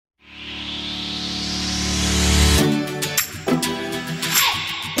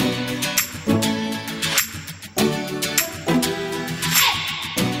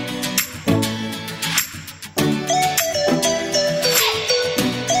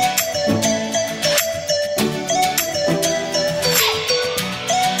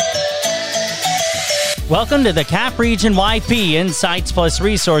Welcome to the CAP Region YP Insights Plus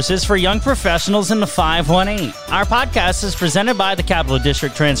Resources for Young Professionals in the 518. Our podcast is presented by the Capital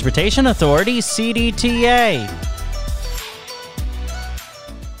District Transportation Authority, CDTA.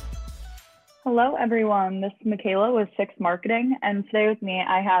 Hello, everyone. This is Michaela with Six Marketing, and today with me,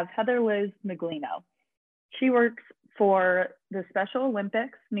 I have Heather Liz Meglino. She works for the Special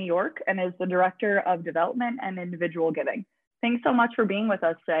Olympics New York and is the Director of Development and Individual Giving. Thanks so much for being with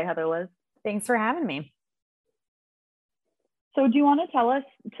us today, Heather Liz. Thanks for having me. So do you want to tell us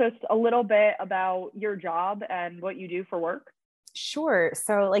just a little bit about your job and what you do for work? Sure.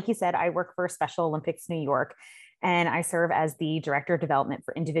 So like you said, I work for Special Olympics New York, and I serve as the Director of Development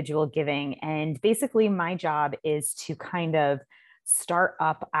for Individual Giving. And basically my job is to kind of start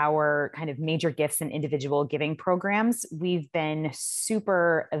up our kind of major gifts and individual giving programs. We've been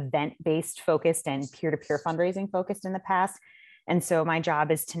super event-based focused and peer-to-peer fundraising focused in the past. And so my job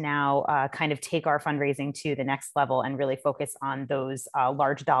is to now kind of take our fundraising to the next level and really focus on those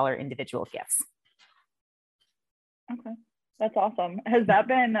large dollar individual gifts. Okay, that's awesome. Has that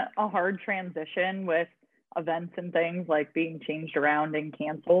been a hard transition with events and things like being changed around and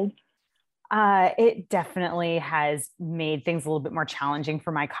canceled? It definitely has made things a little bit more challenging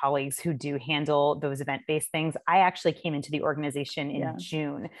for my colleagues who do handle those event-based things. I actually came into the organization in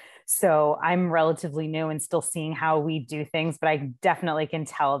June, so I'm relatively new and still seeing how we do things, but I definitely can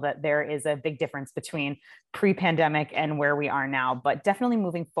tell that there is a big difference between pre-pandemic and where we are now, but definitely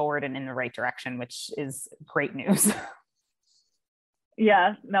moving forward and in the right direction, which is great news.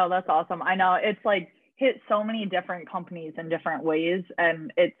 Yeah, no, that's awesome. I know it's like hit so many different companies in different ways,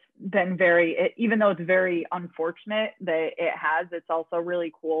 and it's been even though it's very unfortunate that it has, it's also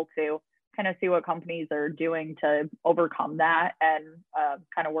really cool to kind of see what companies are doing to overcome that and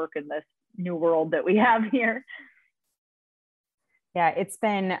kind of work in this new world that we have here. Yeah, it's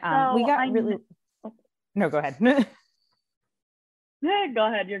been we got really no, go ahead. Yeah, go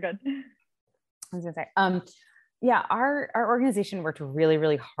ahead, you're good. I was gonna say yeah, our organization worked really,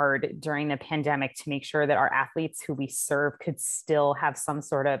 really hard during the pandemic to make sure that our athletes who we serve could still have some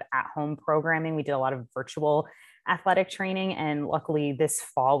sort of at-home programming. We did a lot of virtual athletic training, and luckily this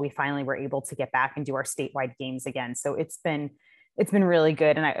fall we finally were able to get back and do our statewide games again. So it's been really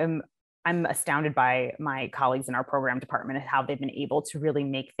good, and I'm astounded by my colleagues in our program department and how they've been able to really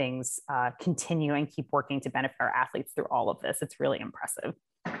make things continue and keep working to benefit our athletes through all of this. It's really impressive.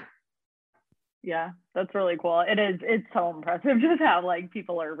 Yeah, that's really cool. It's so impressive just how like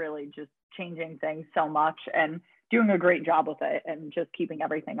people are really just changing things so much and doing a great job with it and just keeping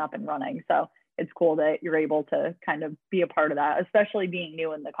everything up and running. So it's cool that you're able to kind of be a part of that, especially being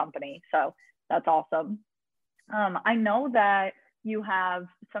new in the company. So that's awesome. I know that you have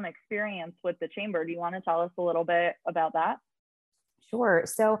some experience with the chamber. Do you want to tell us a little bit about that? Sure.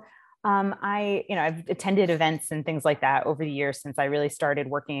 So I've attended events and things like that over the years since I really started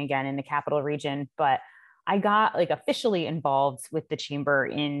working again in the capital region, but I got like officially involved with the chamber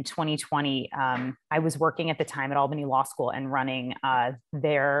in 2020. I was working at the time at Albany Law School and running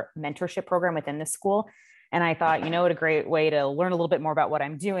their mentorship program within the school. And I thought, what a great way to learn a little bit more about what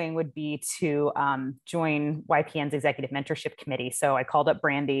I'm doing would be to join YPN's executive mentorship committee. So I called up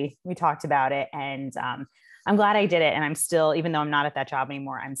Brandy, we talked about it, and I'm glad I did it. And I'm still, even though I'm not at that job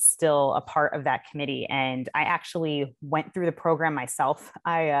anymore, I'm still a part of that committee. And I actually went through the program myself.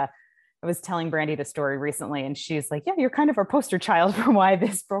 I was telling Brandy the story recently, and she's like, yeah, you're kind of our poster child for why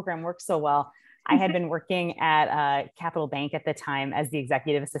this program works so well. I had been working at Capital Bank at the time as the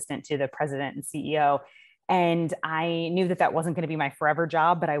executive assistant to the president and CEO. And I knew that that wasn't going to be my forever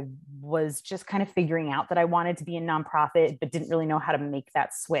job, but I was just kind of figuring out that I wanted to be a nonprofit, but didn't really know how to make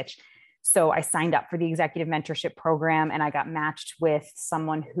that switch. So I signed up for the executive mentorship program, and I got matched with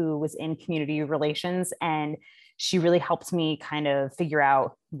someone who was in community relations, and she really helped me kind of figure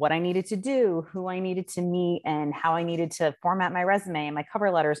out what I needed to do, who I needed to meet, and how I needed to format my resume and my cover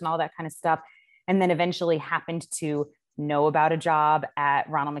letters and all that kind of stuff. And then eventually happened to know about a job at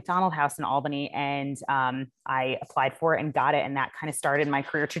Ronald McDonald House in Albany, and I applied for it and got it, and that kind of started my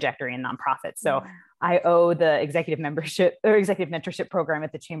career trajectory in nonprofit. So I owe the executive mentorship program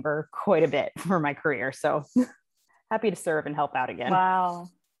at the chamber quite a bit for my career. So happy to serve and help out again. Wow.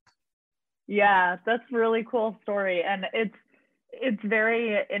 Yeah, that's a really cool story. And it's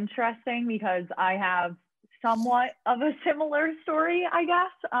very interesting because I have somewhat of a similar story, I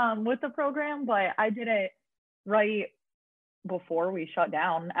guess, with the program, but I did it right before we shut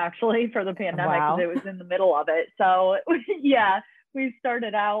down actually for the pandemic because it was in the middle of it. So yeah, we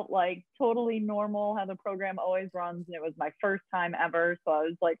started out like totally normal, how the program always runs. And it was my first time ever. So I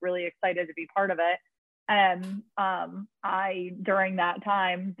was like really excited to be part of it. And I, during that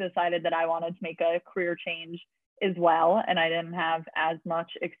time, decided that I wanted to make a career change as well. And I didn't have as much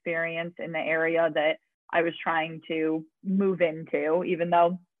experience in the area that I was trying to move into, even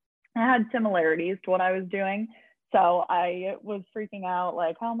though I had similarities to what I was doing. So I was freaking out,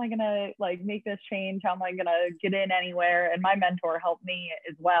 like, how am I gonna like make this change? How am I gonna get in anywhere? And my mentor helped me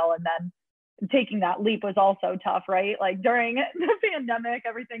as well. And then taking that leap was also tough, right? Like during the pandemic,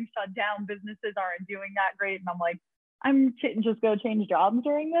 everything shut down, businesses aren't doing that great. And I'm like, just go change jobs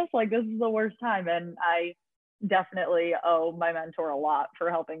during this. Like, this is the worst time. And I definitely owe my mentor a lot for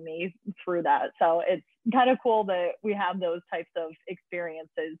helping me through that. So it's kind of cool that we have those types of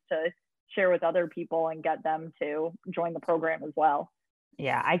experiences to share with other people and get them to join the program as well.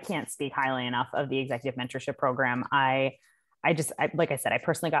 Yeah, I can't speak highly enough of the executive mentorship program. I like I said, I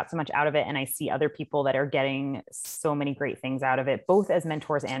personally got so much out of it, and I see other people that are getting so many great things out of it, both as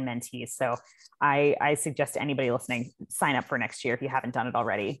mentors and mentees. So I suggest to anybody listening, sign up for next year if you haven't done it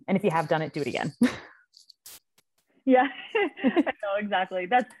already. And if you have done it, do it again. Yeah, I know, exactly.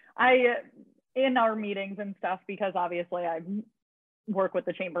 In our meetings and stuff, because obviously I work with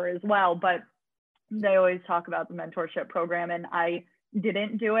the chamber as well, but they always talk about the mentorship program, and I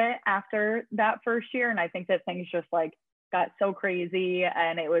didn't do it after that first year. And I think that things just like got so crazy,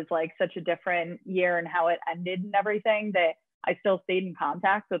 and it was like such a different year and how it ended and everything, that I still stayed in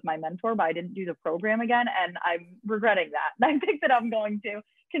contact with my mentor, but I didn't do the program again. And I'm regretting that. And I think that I'm going to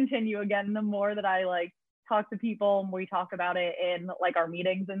continue again. The more that I like talk to people and we talk about it in like our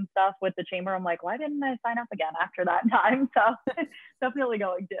meetings and stuff with the chamber, I'm like, why didn't I sign up again after that time? So definitely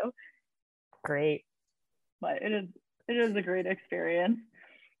going to. Great. But it is a great experience.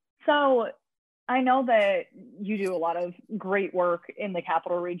 So I know that you do a lot of great work in the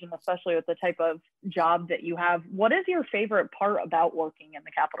Capital Region, especially with the type of job that you have. What is your favorite part about working in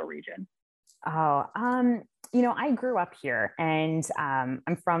the Capital Region? Oh, I grew up here, and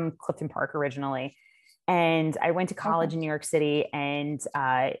I'm from Clifton Park originally. And I went to college in New York City and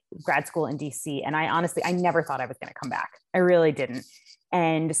grad school in DC. And I never thought I was going to come back. I really didn't.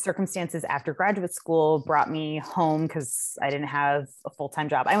 And circumstances after graduate school brought me home because I didn't have a full-time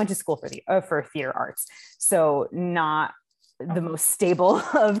job. I went to school for theater arts. So not the most stable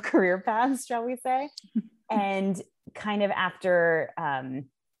of career paths, shall we say. And kind of after I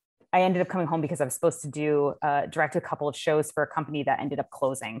ended up coming home because I was supposed to direct a couple of shows for a company that ended up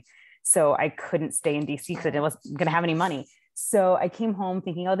closing. So I couldn't stay in DC because I wasn't going to have any money. So I came home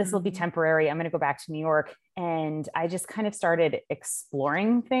thinking, oh, this will be temporary. I'm going to go back to New York. And I just kind of started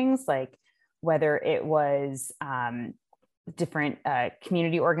exploring things, like whether it was different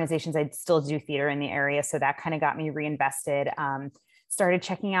community organizations. I still do theater in the area. So that kind of got me reinvested. Started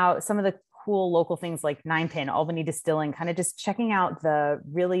checking out some of the cool local things like Nine Pin, Albany Distilling, kind of just checking out the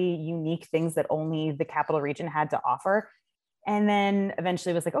really unique things that only the Capital Region had to offer. And then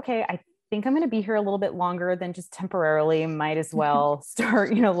eventually was like, okay, I think I'm going to be here a little bit longer than just temporarily. Might as well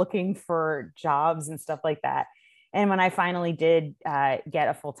start, looking for jobs and stuff like that. And when I finally did get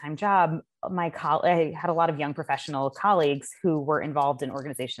a full-time job, I had a lot of young professional colleagues who were involved in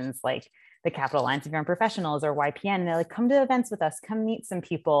organizations like the Capital Alliance of Young Professionals or YPN. And they're like, come to events with us, come meet some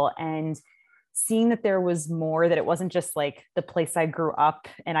people. And seeing that there was more, that it wasn't just like the place I grew up,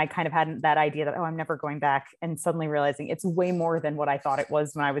 and I kind of had that idea that, oh, I'm never going back, and suddenly realizing it's way more than what I thought it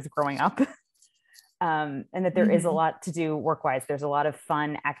was when I was growing up. And that there is a lot to do work-wise. There's a lot of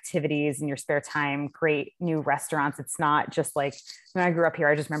fun activities in your spare time, great new restaurants. It's not just like when I grew up here,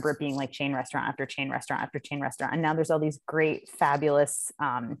 I just remember it being like chain restaurant after chain restaurant after chain restaurant. And now there's all these great, fabulous,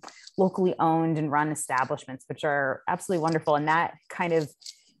 locally owned and run establishments, which are absolutely wonderful. And that kind of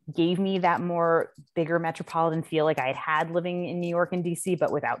gave me that more bigger metropolitan feel like I had living in New York and DC,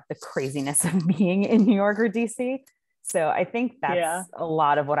 but without the craziness of being in New York or DC. So I think that's a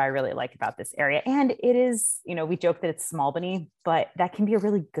lot of what I really like about this area. And it is, we joke that it's Smallbany, but that can be a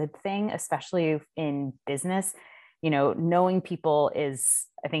really good thing, especially in business. Knowing people is,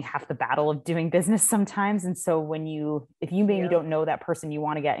 I think, half the battle of doing business sometimes. And so if you maybe don't know that person you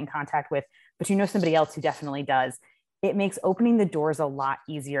want to get in contact with, but you know somebody else who definitely does, it makes opening the doors a lot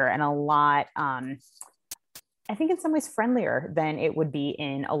easier and a lot, I think in some ways friendlier than it would be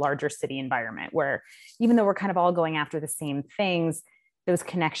in a larger city environment, where even though we're kind of all going after the same things, those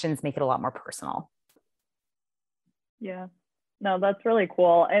connections make it a lot more personal. Yeah, no, that's really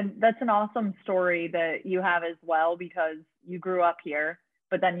cool. And that's an awesome story that you have as well, because you grew up here,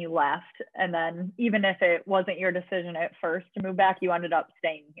 but then you left. And then even if it wasn't your decision at first to move back, you ended up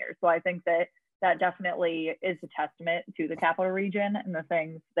staying here. So I think that definitely is a testament to the Capital Region and the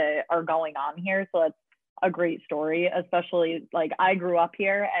things that are going on here. So it's a great story, especially like I grew up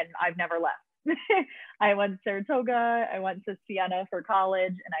here and I've never left. I went to Saratoga, I went to Siena for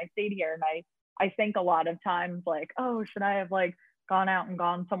college, and I stayed here. And I think a lot of times like, oh, should I have like gone out and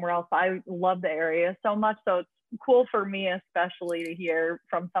gone somewhere else? I love the area so much. So it's cool for me, especially to hear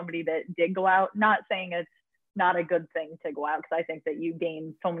from somebody that did go out, not saying it's not a good thing to go out, because I think that you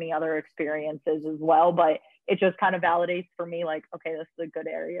gain so many other experiences as well, but it just kind of validates for me, like, okay, this is a good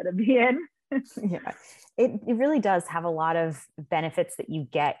area to be in. Yeah, it really does have a lot of benefits that you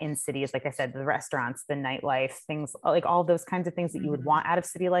get in cities. Like I said, the restaurants, the nightlife, things like all those kinds of things that you would want out of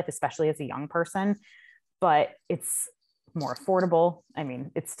city life, especially as a young person. But it's more affordable. I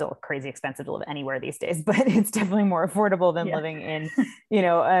mean, it's still crazy expensive to live anywhere these days, but it's definitely more affordable than living in,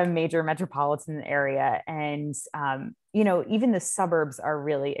 a major metropolitan area. And, even the suburbs are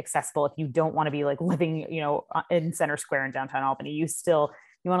really accessible if you don't want to be like living, in Center Square in downtown Albany.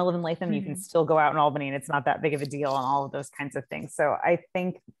 You want to live in Latham, you can still go out in Albany and it's not that big of a deal and all of those kinds of things. So I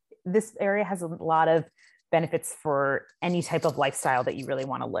think this area has a lot of benefits for any type of lifestyle that you really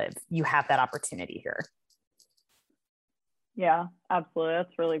want to live. You have that opportunity here. Yeah, absolutely.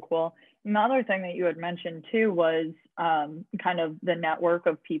 That's really cool. Another thing that you had mentioned too was kind of the network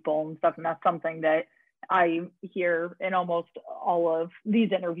of people and stuff. And that's something that I hear in almost all of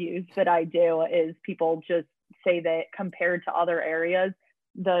these interviews that I do, is people just say that compared to other areas,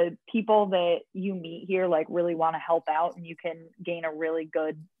 the people that you meet here like really want to help out, and you can gain a really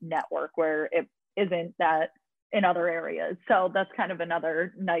good network where it isn't that in other areas. So that's kind of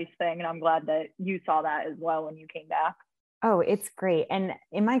another nice thing. And I'm glad that you saw that as well when you came back. Oh, it's great. And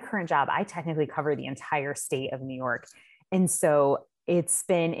in my current job, I technically cover the entire state of New York. And so it's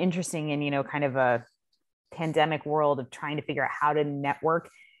been interesting in, kind of a pandemic world of trying to figure out how to network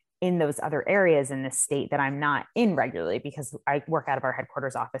in those other areas in the state that I'm not in regularly, because I work out of our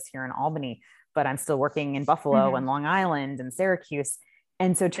headquarters office here in Albany, but I'm still working in Buffalo and Long Island and Syracuse.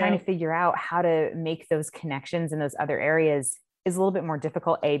 And so trying to figure out how to make those connections in those other areas is a little bit more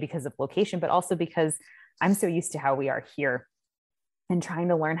difficult, because of location, but also because I'm so used to how we are here, and trying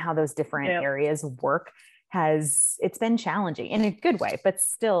to learn how those different areas work it's been challenging in a good way, but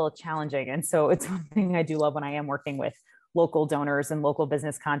still challenging. And so it's one thing I do love when I am working with local donors and local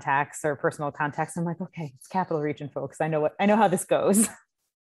business contacts or personal contacts. I'm like, okay, it's Capital Region folks. I know how this goes.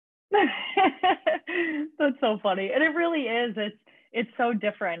 That's so funny. And it really is. It's so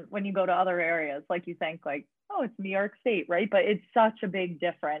different when you go to other areas. Like you think like, oh, it's New York State, right? But it's such a big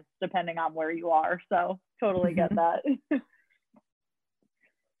difference depending on where you are. So totally get that.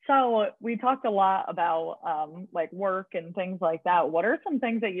 So we talked a lot about like work and things like that. What are some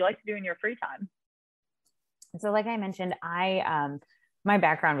things that you like to do in your free time? So like I mentioned, my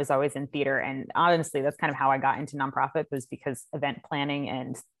background was always in theater. And honestly, that's kind of how I got into nonprofit, was because event planning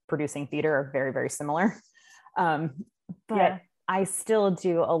and producing theater are very, very similar. But I still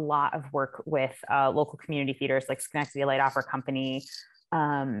do a lot of work with local community theaters like Schenectady Light Opera Company,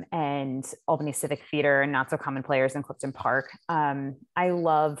 and Albany Civic Theater and Not So Common Players in Clifton Park. I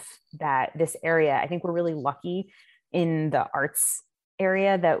love that this area, I think we're really lucky in the arts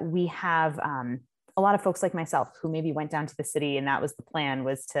area that we have a lot of folks like myself who maybe went down to the city, and that was the plan,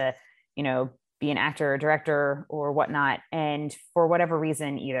 was to, be an actor or director or whatnot. And for whatever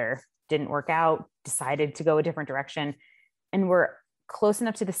reason, either didn't work out, decided to go a different direction. And we're close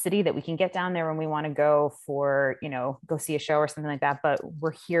enough to the city that we can get down there when we want to go for, go see a show or something like that. But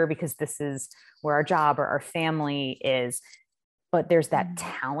we're here because this is where our job or our family is. But there's that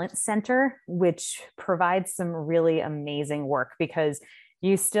talent center, which provides some really amazing work, because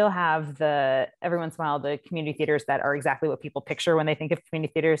you still have every once in a while, the community theaters that are exactly what people picture when they think of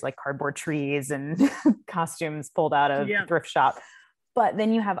community theaters, like cardboard trees and costumes pulled out of the thrift shop. But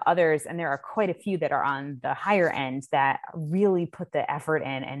then you have others, and there are quite a few that are on the higher end that really put the effort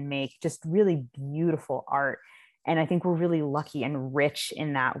in and make just really beautiful art. And I think we're really lucky and rich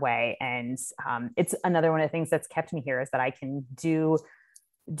in that way. And it's another one of the things that's kept me here, is that I can do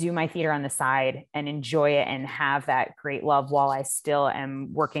my theater on the side and enjoy it and have that great love while I still am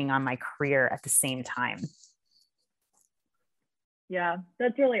working on my career at the same time. Yeah,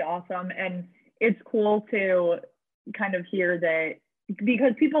 that's really awesome. And it's cool to kind of hear that,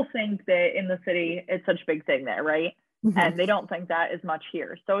 because people think that in the city, it's such a big thing there, right? And they don't think that as much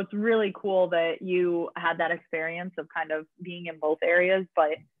here. So it's really cool that you had that experience of kind of being in both areas,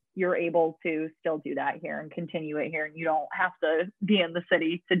 but you're able to still do that here and continue it here. And you don't have to be in the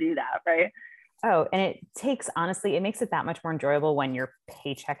city to do that, right? Oh, and it makes it that much more enjoyable when your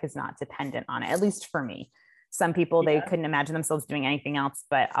paycheck is not dependent on it, at least for me. Some people, they couldn't imagine themselves doing anything else,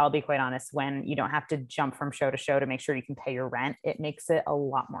 but I'll be quite honest, when you don't have to jump from show to show to make sure you can pay your rent, it makes it a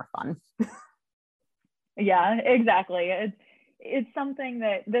lot more fun. Yeah, exactly. It's something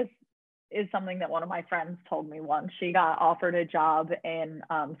that is something that one of my friends told me once. She got offered a job in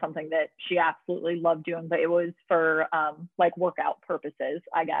something that she absolutely loved doing, but it was for like workout purposes,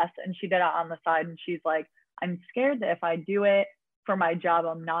 I guess. And she did it on the side, and she's like, I'm scared that if I do it for my job,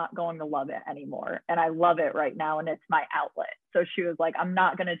 I'm not going to love it anymore. And I love it right now, and it's my outlet. So she was like, I'm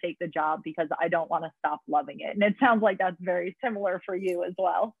not going to take the job because I don't want to stop loving it. And it sounds like that's very similar for you as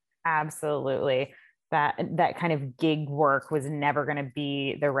well. Absolutely. That kind of gig work was never going to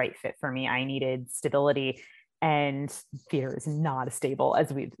be the right fit for me. I needed stability, and theater is not as stable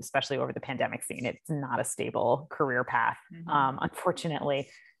as we've, especially over the pandemic scene. It's not a stable career path, unfortunately.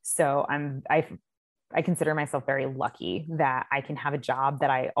 So I consider myself very lucky that I can have a job that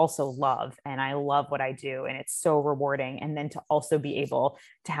I also love, and I love what I do, and it's so rewarding. And then to also be able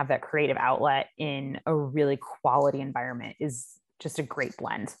to have that creative outlet in a really quality environment is just a great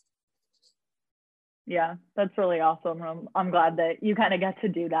blend. Yeah, that's really awesome. I'm glad that you kind of get to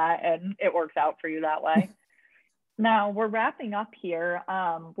do that and it works out for you that way. Now we're wrapping up here.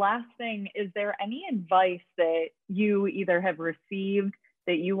 Last thing, is there any advice that you either have received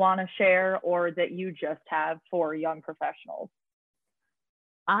that you want to share or that you just have for young professionals?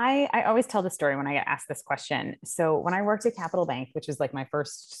 I always tell the story when I get asked this question. So when I worked at Capital Bank, which was like my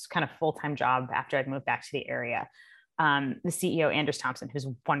first kind of full-time job after I'd moved back to the area, the CEO, Anders Thompson, who's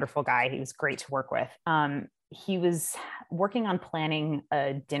a wonderful guy, he was great to work with. He was working on planning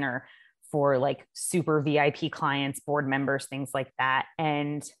a dinner for like super VIP clients, board members, things like that.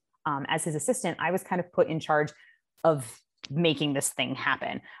 And as his assistant, I was kind of put in charge of making this thing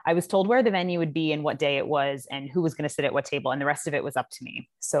happen. I was told where the venue would be and what day it was and who was going to sit at what table, and the rest of it was up to me.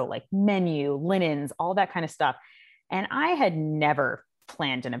 So like menu, linens, all that kind of stuff. And I had never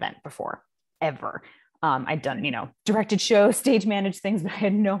planned an event before, ever. I'd done, directed shows, stage managed things, but I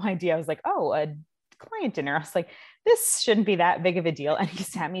had no idea. I was like, oh, a client dinner. I was like, this shouldn't be that big of a deal. And he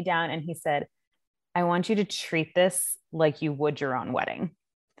sat me down and he said, I want you to treat this like you would your own wedding.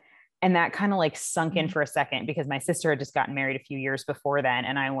 And that kind of like sunk in for a second, because my sister had just gotten married a few years before then.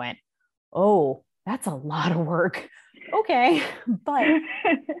 And I went, oh, that's a lot of work. Okay. But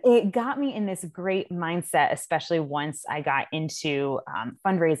it got me in this great mindset, especially once I got into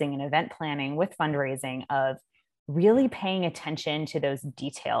fundraising and event planning with fundraising, of really paying attention to those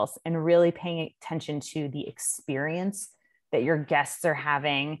details and really paying attention to the experience that your guests are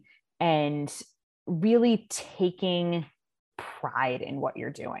having, and really taking pride in what you're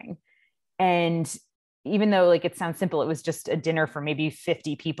doing. And even though like it sounds simple, it was just a dinner for maybe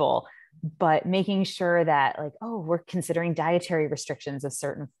 50 people, but making sure that like, oh, we're considering dietary restrictions of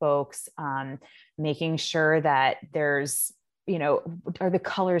certain folks, making sure that there's, are the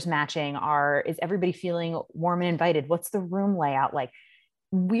colors matching? Is everybody feeling warm and invited? What's the room layout like?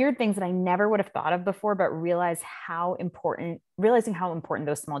 Weird things that I never would have thought of before, but realizing how important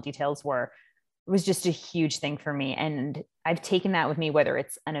those small details were was just a huge thing for me. And I've taken that with me, whether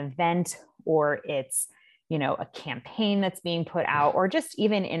it's an event or it's, a campaign that's being put out, or just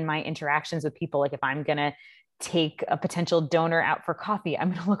even in my interactions with people. Like if I'm going to take a potential donor out for coffee, I'm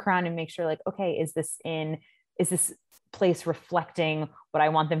going to look around and make sure like, okay, is this place reflecting what I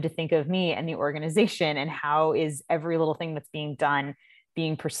want them to think of me and the organization? And how is every little thing that's being done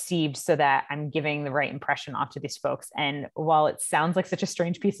being perceived, so that I'm giving the right impression off to these folks? And while it sounds like such a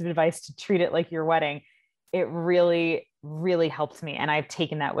strange piece of advice to treat it like your wedding, it really, really helped me. And I've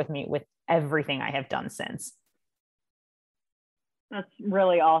taken that with me with everything I have done since. That's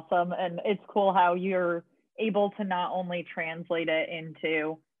really awesome. And it's cool how you're able to not only translate it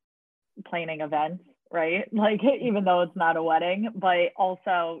into planning events, right? Like, even though it's not a wedding, but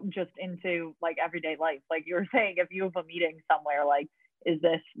also just into like everyday life. Like you were saying, if you have a meeting somewhere, like, is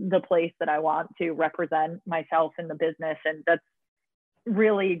this the place that I want to represent myself in the business? And that's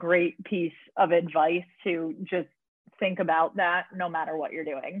really great piece of advice, to just think about that no matter what you're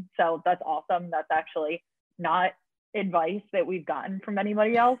doing. So that's awesome. That's actually not advice that we've gotten from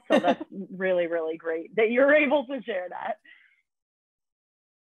anybody else. So that's really, really great that you're able to share that.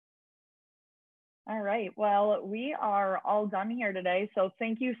 All right. Well, we are all done here today. So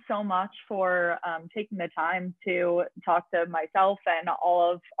thank you so much for taking the time to talk to myself and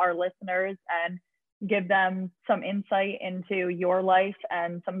all of our listeners and give them some insight into your life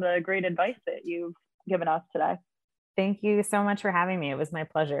and some of the great advice that you've given us today. Thank you so much for having me. It was my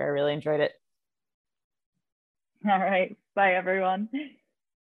pleasure. I really enjoyed it. All right. Bye, everyone.